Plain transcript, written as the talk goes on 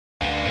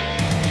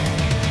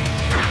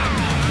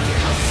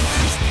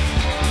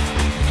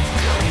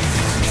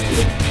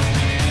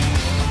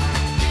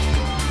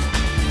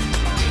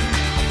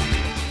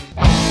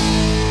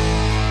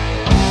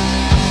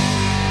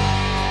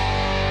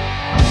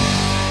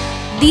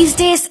These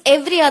days,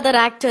 every other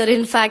actor,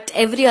 in fact,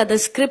 every other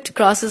script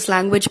crosses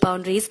language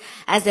boundaries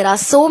as there are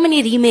so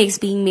many remakes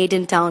being made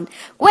in town.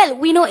 Well,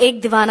 we know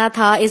Ek Deewana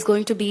Tha is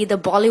going to be the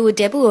Bollywood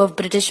debut of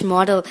British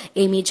model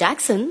Amy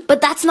Jackson.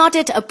 But that's not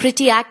it. A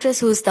pretty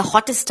actress who's the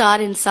hottest star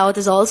in South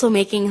is also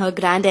making her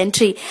grand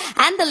entry.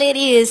 And the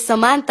lady is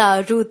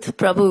Samantha Ruth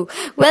Prabhu.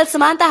 Well,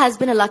 Samantha has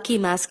been a lucky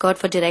mascot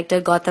for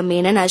director Gautam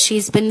Menon as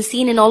she's been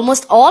seen in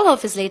almost all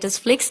of his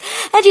latest flicks.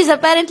 And she's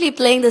apparently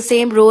playing the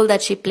same role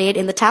that she played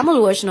in the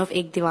Tamil version of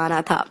Ek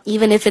Deewana Tha.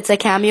 Even if it's a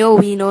cameo,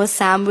 we know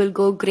Sam will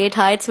go great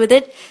heights with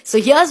it.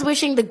 So here's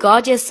wishing the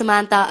gorgeous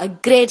Samantha a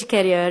great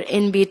career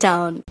in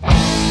B-Town.